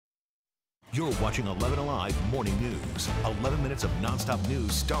You're watching 11 Alive Morning News. 11 minutes of nonstop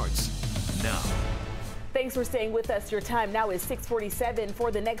news starts now. Thanks for staying with us. Your time now is 6:47.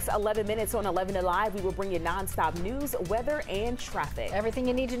 For the next 11 minutes on 11 Alive, we will bring you nonstop news, weather, and traffic. Everything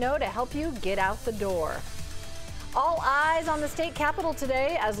you need to know to help you get out the door. All eyes on the state capitol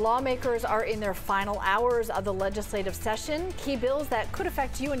today as lawmakers are in their final hours of the legislative session. Key bills that could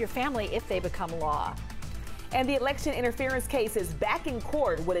affect you and your family if they become law. And the election interference case is back in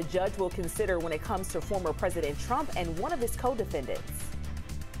court. What a judge will consider when it comes to former President Trump and one of his co-defendants.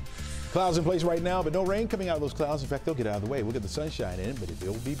 Clouds in place right now, but no rain coming out of those clouds. In fact, they'll get out of the way. We'll get the sunshine in, but it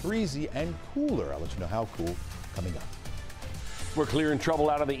will be breezy and cooler. I'll let you know how cool coming up. We're clearing trouble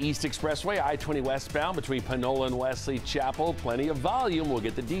out of the East Expressway, I-20 westbound between Panola and Wesley Chapel. Plenty of volume. We'll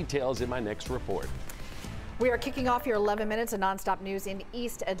get the details in my next report. We are kicking off your 11 minutes of nonstop news in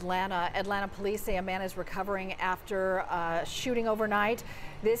East Atlanta. Atlanta police say a man is recovering after a shooting overnight.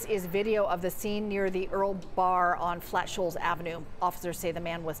 This is video of the scene near the Earl Bar on Flat Shoals Avenue. Officers say the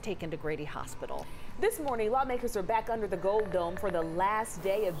man was taken to Grady Hospital. This morning, lawmakers are back under the Gold Dome for the last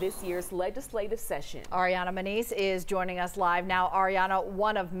day of this year's legislative session. Ariana Manise is joining us live now. Ariana,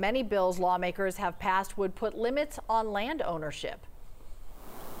 one of many bills lawmakers have passed would put limits on land ownership.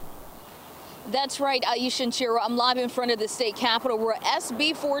 That's right, Aisha and Shira. I'm live in front of the state capitol where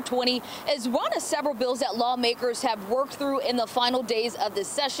SB 420 is one of several bills that lawmakers have worked through in the final days of this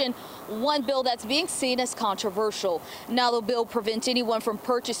session. One bill that's being seen as controversial. Now the bill prevents anyone from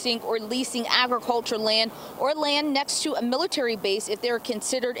purchasing or leasing agricultural land or land next to a military base if they're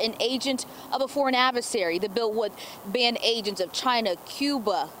considered an agent of a foreign adversary. The bill would ban agents of China,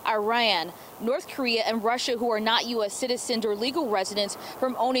 Cuba, Iran, North Korea, and Russia who are not U.S. citizens or legal residents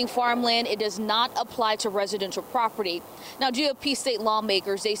from owning farmland. It does not apply to residential property. Now, GOP state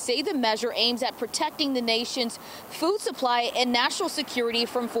lawmakers, they say the measure aims at protecting the nation's food supply and national security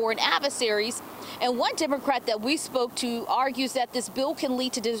from foreign adversaries. And one Democrat that we spoke to argues that this bill can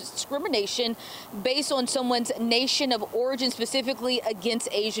lead to discrimination based on someone's nation of origin, specifically against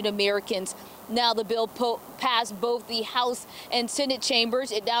Asian Americans. Now the bill passed both the House and Senate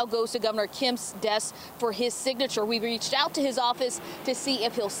chambers. It now goes to Governor Kemp's desk for his signature. We reached out to his office to see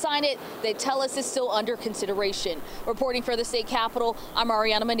if he'll sign it. They tell us it's still under consideration. Reporting for the state capitol, I'm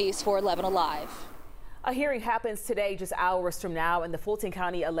Ariana Manise for 11 Alive. A hearing happens today just hours from now in the Fulton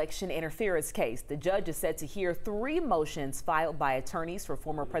County election interference case. The judge is set to hear 3 motions filed by attorneys for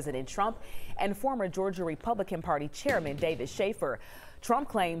former President Trump and former Georgia Republican Party Chairman David Shafer. Trump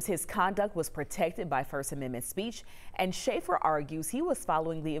claims his conduct was protected by First Amendment speech, and Shafer argues he was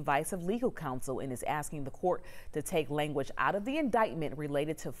following the advice of legal counsel and is asking the court to take language out of the indictment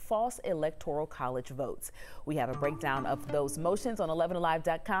related to false electoral college votes. We have a breakdown of those motions on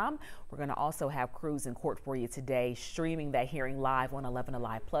 11alive.com. We're going to also have crews in court for you today, streaming that hearing live on 11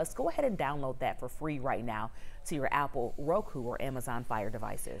 Alive Plus. Go ahead and download that for free right now to your Apple, Roku, or Amazon Fire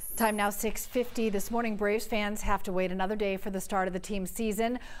devices. Time now 6:50. This morning, Braves fans have to wait another day for the start of the team's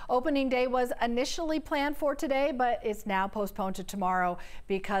season. Opening day was initially planned for today, but it's now postponed to tomorrow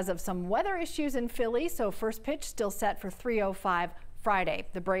because of some weather issues in Philly. So first pitch still set for 3:05 Friday.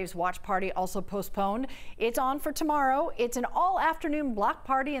 The Braves watch party also postponed. It's on for tomorrow. It's an all-afternoon block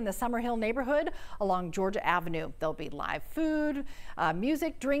party in the Summerhill neighborhood along Georgia Avenue. There'll be live food,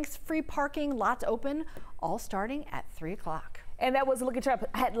 music, drinks, free parking, lots open, all starting at 3 o'clock. And that was a look at your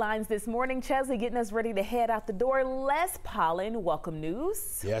headlines this morning. Chesley getting us ready to head out the door. Les Pollen, welcome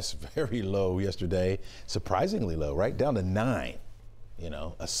news. Yes, very low yesterday. Surprisingly low, right down to 9. You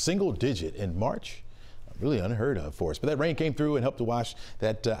know, a single digit in March. Really unheard of for us, but that rain came through and helped to wash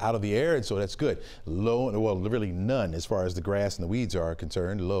that out of the air, and so that's good. Low, well, really none as far as the grass and the weeds are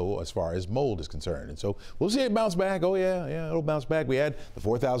concerned. Low as far as mold is concerned, and so we'll see it bounce back. Oh yeah, it'll bounce back. We had the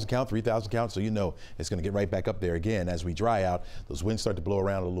 4,000 count, 3,000 count, so you know it's going to get right back up there again as we dry out. Those winds start to blow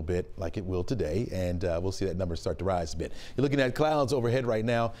around a little bit, like it will today, and we'll see that number start to rise a bit. You're looking at clouds overhead right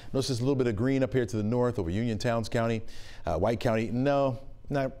now. Notice there's a little bit of green up here to the north over Union Towns County, White County. No.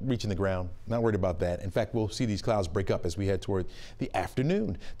 Not reaching the ground, not worried about that. In fact, we'll see these clouds break up as we head toward the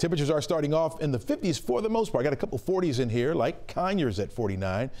afternoon. Temperatures are starting off in the 50s for the most part. I got a couple 40s in here, like Conyers at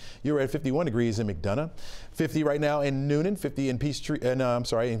 49. You're at 51 degrees in McDonough. 50 right now in Noonan, 50 in Peachtree,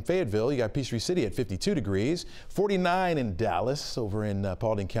 in Fayetteville. You got Peachtree City at 52 degrees. 49 in Dallas over in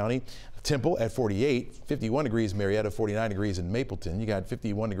Paulding County. Temple at 48, 51 degrees Marietta, 49 degrees in Mapleton. You got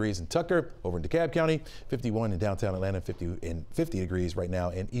 51 degrees in Tucker over in DeKalb County, 51 in downtown Atlanta, 50 degrees right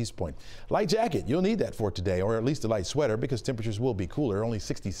now in East Point. Light jacket, you'll need that for today, or at least a light sweater, because temperatures will be cooler. Only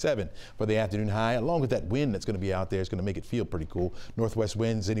 67 for the afternoon high, along with that wind that's going to be out there. It's going to make it feel pretty cool. Northwest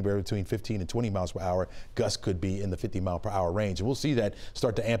winds anywhere between 15 and 20 miles per hour. Gusts could be in the 50 mile per hour range. And we'll see that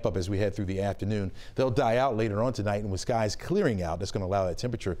start to amp up as we head through the afternoon. They'll die out later on tonight, and with skies clearing out, that's going to allow that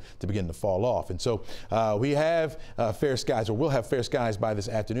temperature to begin to fall off. And so we have fair skies, or we'll have fair skies by this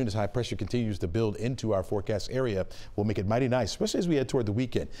afternoon as high pressure continues to build into our forecast area. Will make it mighty nice, especially as we head toward the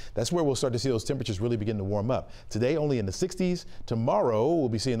weekend. That's where we'll start to see those temperatures really begin to warm up. Today only in the 60s. Tomorrow we'll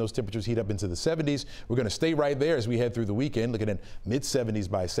be seeing those temperatures heat up into the 70s. We're going to stay right there as we head through the weekend, looking at mid 70s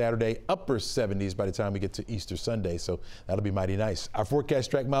by Saturday, upper 70s by the time we get to Easter Sunday. So that'll be mighty nice. Our forecast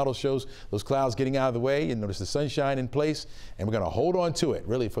track model shows those clouds getting out of the way, and notice the sunshine in place, and we're going to hold on to it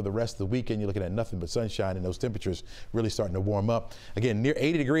really for the rest of the weekend. You're looking at nothing but sunshine, and those temperatures really starting to warm up. Again, near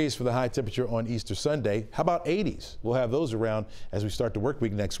 80 degrees for the high temperature on Easter Sunday. How about 80s? We'll have those around as we start the work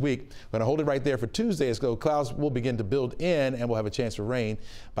week next week. We're going to hold it right there for Tuesday as clouds will begin to build in, and we'll have a chance for rain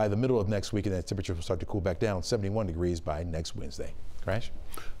by the middle of next week, and that temperature will start to cool back down, 71 degrees by next Wednesday. Crash?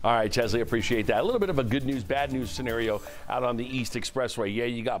 All right, Chesley, appreciate that. A little bit of a good news, bad news scenario out on the East Expressway. Yeah,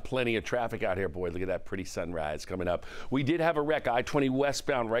 you got plenty of traffic out here. Boy, look at that pretty sunrise coming up. We did have a wreck, I-20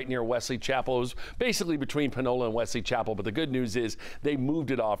 westbound right near Wesley Chapel. It was basically between Panola and Wesley Chapel, but the good news is they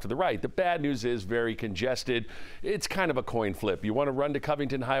moved it off to the right. The bad news is very congested. It's kind of a coin flip. You want to run to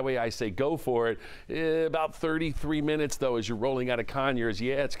Covington Highway, I say go for it. About 33 minutes, though, as you're rolling out of Conyers.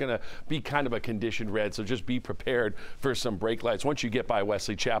 Yeah, it's going to be kind of a conditioned red, so just be prepared for some brake lights. Once you get by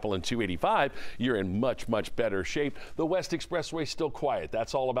Wesley Chapel and 285, you're in much, much better shape. The West Expressway still quiet.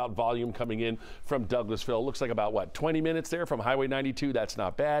 That's all about volume coming in from Douglasville. Looks like about, what, 20 minutes there from Highway 92. That's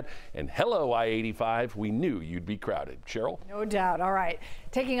not bad. And hello, I-85. We knew you'd be crowded. Cheryl? No doubt. All right.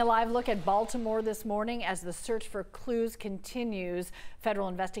 Taking a live look at Baltimore this morning as the search for clues continues. Federal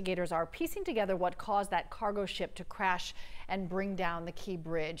investigators are piecing together what caused that cargo ship to crash and bring down the Key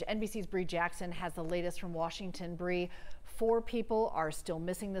Bridge. NBC's Bree Jackson has the latest from Washington. Bree, 4 people are still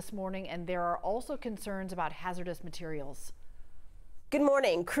missing this morning, and there are also concerns about hazardous materials. Good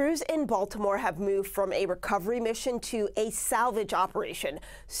morning. Crews in Baltimore have moved from a recovery mission to a salvage operation.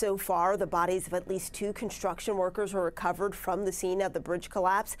 So far, the bodies of at least 2 construction workers were recovered from the scene of the bridge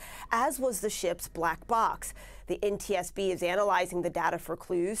collapse, as was the ship's black box. The NTSB is analyzing the data for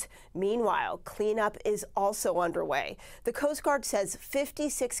clues. Meanwhile, cleanup is also underway. The Coast Guard says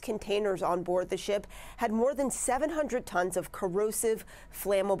 56 containers on board the ship had more than 700 tons of corrosive,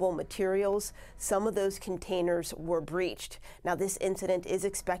 flammable materials. Some of those containers were breached. Now, this incident is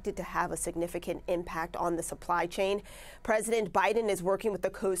expected to have a significant impact on the supply chain. President Biden is working with the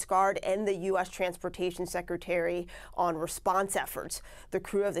Coast Guard and the U.S. Transportation Secretary on response efforts. The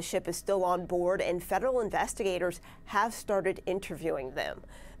crew of the ship is still on board, and federal investigators have started interviewing them.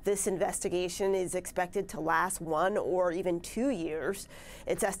 This investigation is expected to last 1 or even 2 years.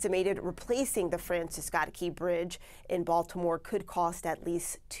 It's estimated replacing the Francis Scott Key Bridge in Baltimore could cost at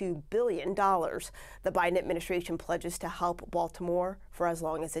least $2 billion. The Biden administration pledges to help Baltimore for as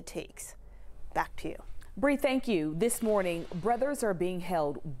long as it takes. Back to you. Bree, thank you. This morning, brothers are being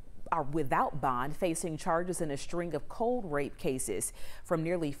held without bond, facing charges in a string of cold rape cases from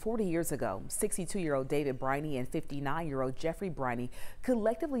nearly 40 years ago. 62-year-old David Briney and 59-year-old Jeffrey Briney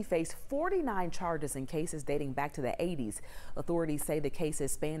collectively face 49 charges in cases dating back to the 80s. Authorities say the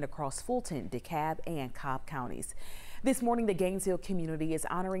cases spanned across Fulton, DeKalb, and Cobb counties. This morning, the Gainesville community is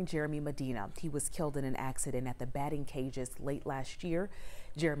honoring Jeremy Medina. He was killed in an accident at the batting cages late last year.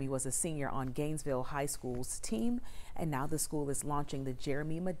 Jeremy was a senior on Gainesville High School's team, and now the school is launching the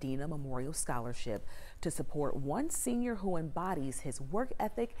Jeremy Medina Memorial Scholarship to support one senior who embodies his work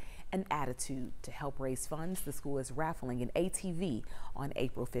ethic and attitude. To help raise funds, the school is raffling an ATV on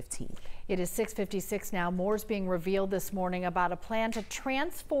April 15th. It is 6:56 now. More is being revealed this morning about a plan to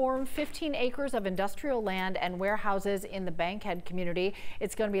transform 15 acres of industrial land and warehouses in the Bankhead community.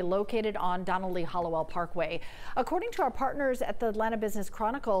 It's going to be located on Donald Lee Hollowell Parkway. According to our partners at the Atlanta Business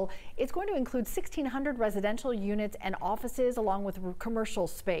Chronicle, it's going to include 1,600 residential units and offices along with commercial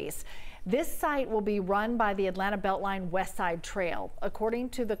space. This site will be run by the Atlanta Beltline West Side Trail. According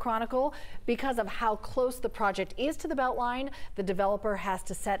to the Chronicle, because of how close the project is to the Beltline, the developer has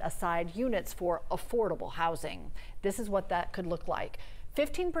to set aside units for affordable housing. This is what that could look like.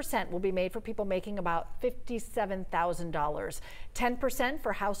 15% will be made for people making about $57,000, 10%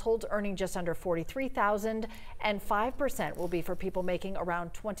 for households earning just under $43,000, and 5% will be for people making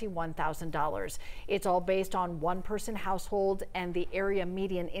around $21,000. It's all based on one-person households and the area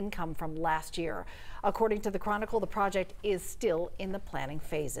median income from last year. According to the Chronicle, the project is still in the planning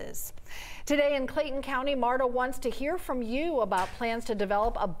phases. Today in Clayton County, MARTA wants to hear from you about plans to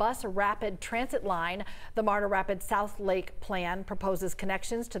develop a bus rapid transit line. The MARTA Rapid South Lake plan proposes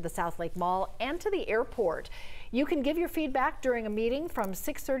connections to the South Lake Mall and to the airport. You can give your feedback during a meeting from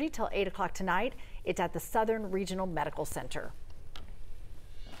 6:30 till 8 o'clock tonight. It's at the Southern Regional Medical Center.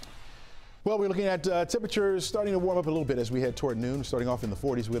 Well, we're looking at temperatures starting to warm up a little bit as we head toward noon. Starting off in the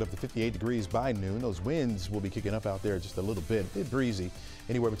 40s, we get up to 58 degrees by noon. Those winds will be kicking up out there just a little bit breezy,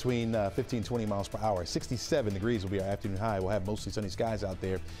 anywhere between 15, 20 miles per hour. 67 degrees will be our afternoon high. We'll have mostly sunny skies out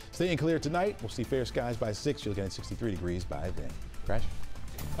there. Staying clear tonight. We'll see fair skies by 6. You're looking at 63 degrees by then. Crash.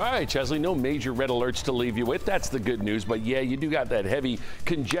 All right, Chesley, no major red alerts to leave you with. That's the good news. But yeah, you do got that heavy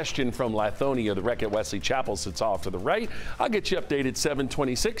congestion from Lithonia. The wreck at Wesley Chapel sits off to the right. I'll get you updated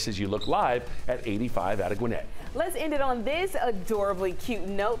 7:26 as you look live at 85 out of Gwinnett. Let's end it on this adorably cute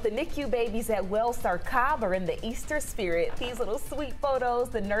note. The NICU babies at Wellstar Cobb are in the Easter spirit. These little sweet photos,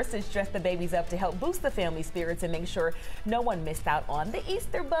 the nurses dressed the babies up to help boost the family spirits and make sure no one missed out on the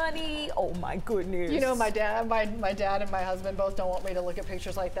Easter bunny. Oh my goodness. You know, my dad and my husband both don't want me to look at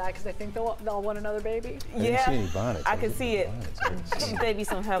pictures like that because they think they'll want another baby. I didn't see any bonnets. I can see it. Some babies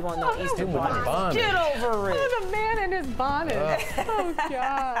don't have on no Easter bonnets. Get over it. Oh, the man in his bonnet. Oh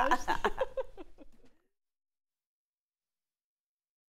gosh.